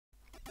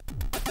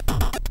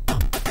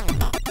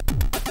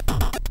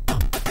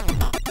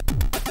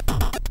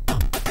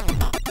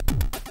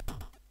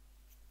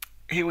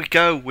here we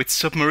go with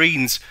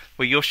Submarines,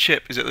 where your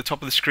ship is at the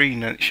top of the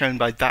screen and it's shown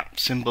by that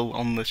symbol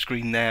on the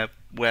screen there,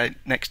 where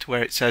next to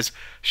where it says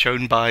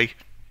shown by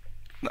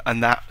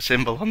and that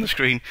symbol on the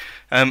screen.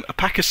 A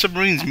pack of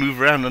submarines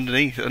move around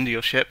underneath, under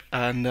your ship,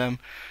 and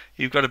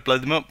you've got to blow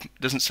them up.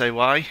 It doesn't say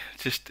why,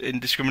 just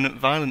indiscriminate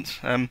violence.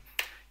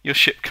 Your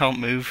ship can't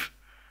move.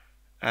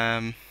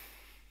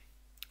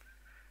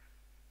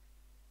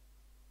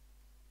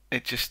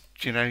 It just,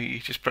 you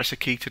just press a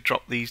key to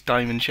drop these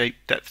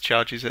diamond-shaped depth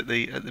charges at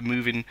the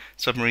moving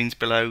submarines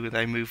below.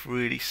 They move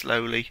really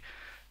slowly.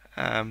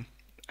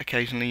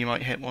 Occasionally you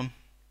might hit one,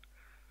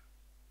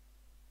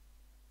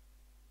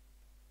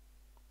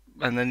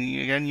 and then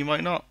again you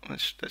might not.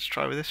 Let's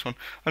try with this one.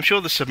 I'm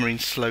sure the submarine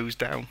slows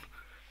down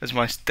as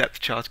my depth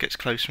charge gets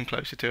closer and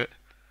closer to it.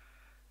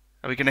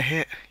 Are we gonna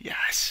hit?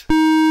 Yes!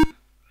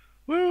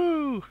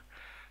 Woo!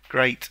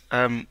 Great.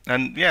 And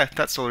yeah,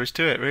 that's all there is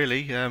to it,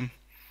 really.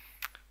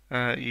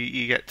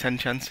 You get 10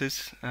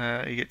 chances.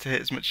 You get to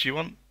hit as much as you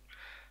want.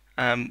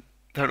 Don't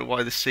know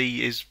why the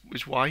sea is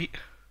white.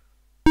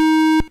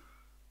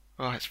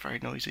 Oh, it's very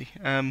noisy.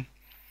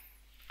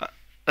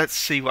 Let's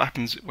see what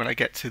happens when I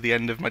get to the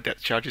end of my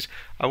depth charges.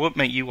 I won't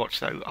make you watch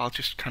though. I'll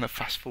just kind of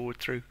fast forward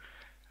through,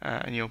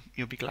 and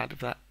you'll be glad of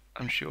that,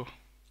 I'm sure.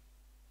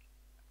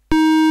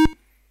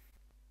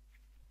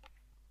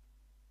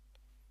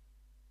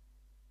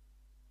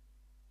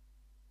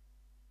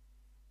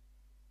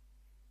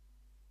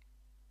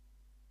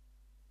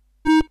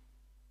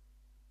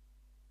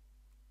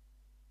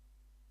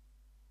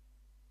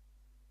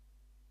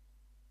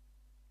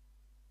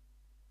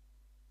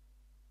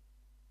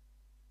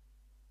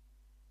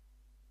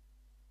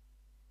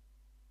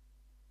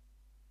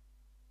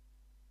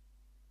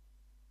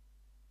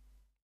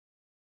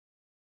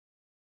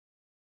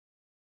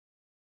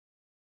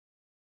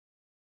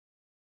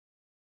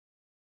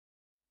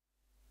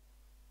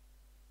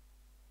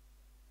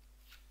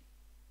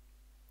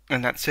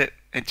 And that's it.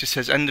 It just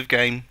says end of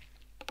game.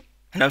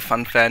 No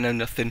fanfare, no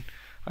nothing.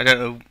 I don't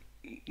know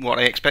what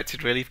I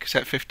expected really of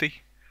Cassette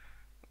 50.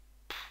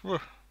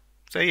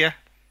 See ya.